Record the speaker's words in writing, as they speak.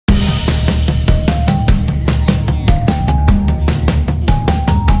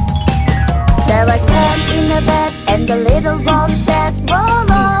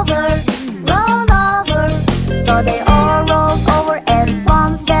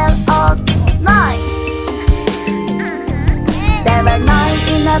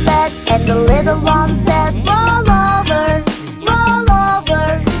and the little one said, roll over, roll over.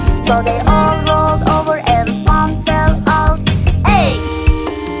 So they all rolled over and one fell out. 8.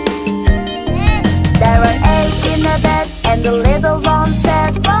 There were 8 in the bed, and the little one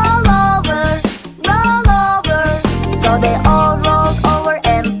said, roll over, roll over. So they all rolled over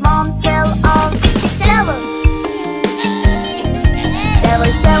and one fell out. 7. There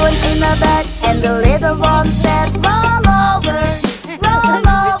were 7 in the bed, and the little one said, roll over, roll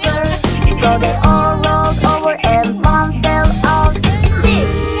over. So they all rolled over and one fell out. 6.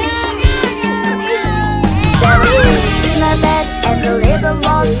 There were 6 in the bed, and the little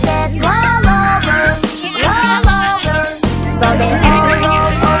one said, roll over, roll over. So they all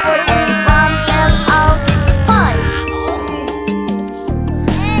rolled over and one fell out. 5.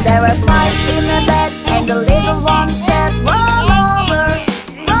 There were 5 in the bed, and the little one said, roll over,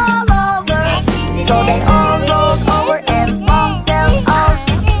 roll over. So they all rolled over and one fell out.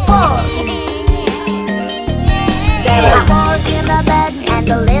 4. There were 4 in the bed, and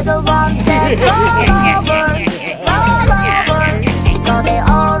the little one said, roll over, roll over. So they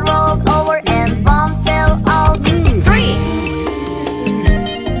all rolled over and one fell out. 3.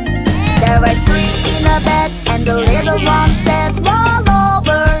 There were 3 in the bed, and the little one said, roll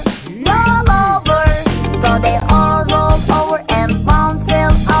over, roll over. So they all rolled over and one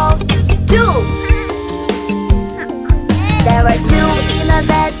fell out. 2. There were 2 in the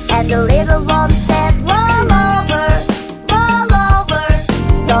bed, and the little one said, roll over, roll over.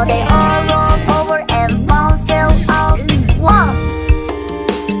 So they all rolled over and one fell out. 1.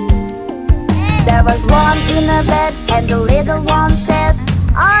 There was 1 in the bed, and the little one said,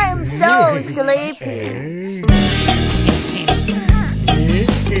 I'm so sleepy.